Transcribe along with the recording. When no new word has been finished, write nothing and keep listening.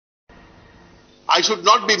I should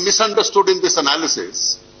not be misunderstood in this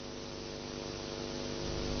analysis.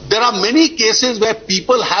 There are many cases where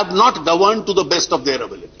people have not governed to the best of their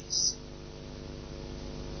abilities.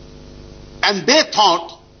 And they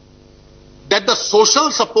thought that the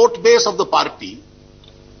social support base of the party,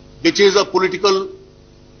 which is a political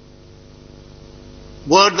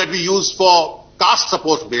word that we use for caste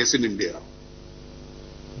support base in India,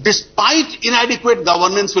 despite inadequate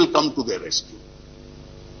governance, will come to their rescue.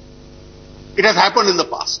 It has happened in the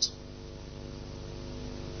past.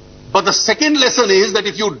 But the second lesson is that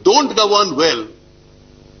if you don't govern well,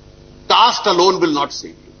 caste alone will not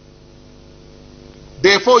save you.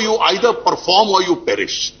 Therefore, you either perform or you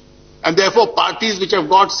perish. And therefore, parties which have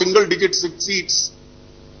got single-digit seats,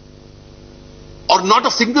 or not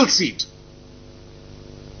a single seat.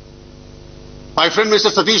 My friend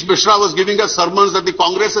Mr. Satish Mishra was giving us sermons that the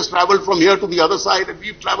Congress has travelled from here to the other side and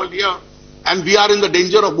we've travelled here and we are in the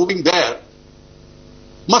danger of moving there.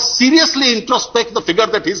 Must seriously introspect the figure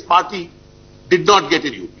that his party did not get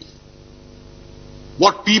in UP.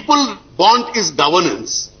 What people want is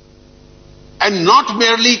governance, and not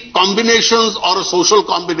merely combinations or a social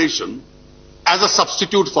combination as a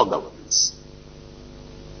substitute for governance.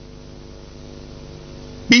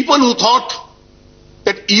 People who thought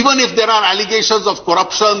that even if there are allegations of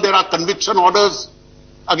corruption, there are conviction orders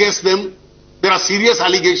against them, there are serious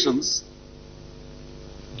allegations,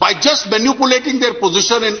 by just manipulating their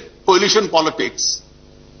position in coalition politics,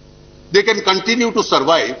 they can continue to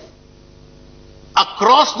survive,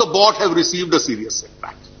 across the board have received a serious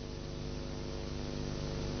setback.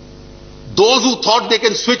 Those who thought they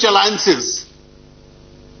can switch alliances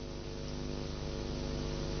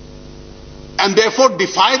and therefore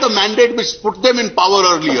defy the mandate which put them in power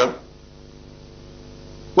earlier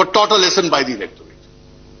were taught a lesson by the electorate.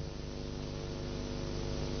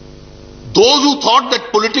 Those who thought that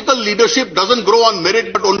political leadership doesn't grow on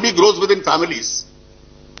merit but only grows within families,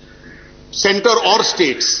 center or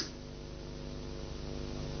states,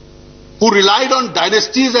 who relied on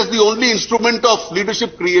dynasties as the only instrument of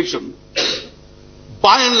leadership creation,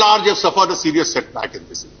 by and large have suffered a serious setback in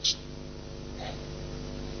this election.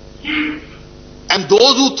 And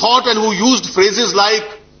those who thought and who used phrases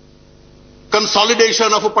like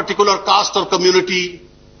consolidation of a particular caste or community,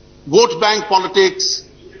 vote bank politics,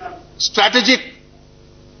 strategic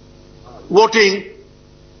voting,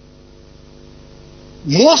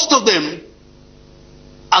 most of them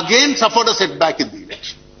again suffered a setback in the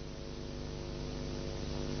election.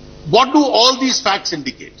 What do all these facts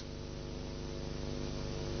indicate?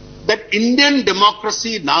 That Indian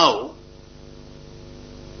democracy now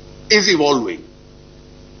is evolving.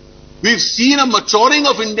 We've seen a maturing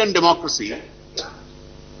of Indian democracy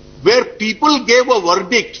where people gave a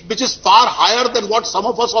verdict which is far higher than what some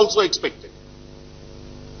of us also expected.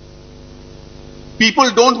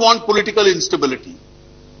 People don't want political instability.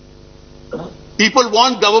 People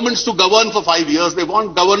want governments to govern for 5 years. They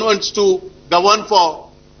want governments to govern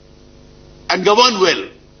and govern well.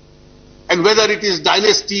 And whether it is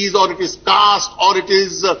dynasties or it is caste or it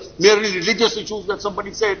is merely religious issues that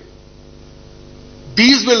somebody said,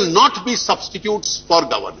 these will not be substitutes for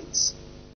governance.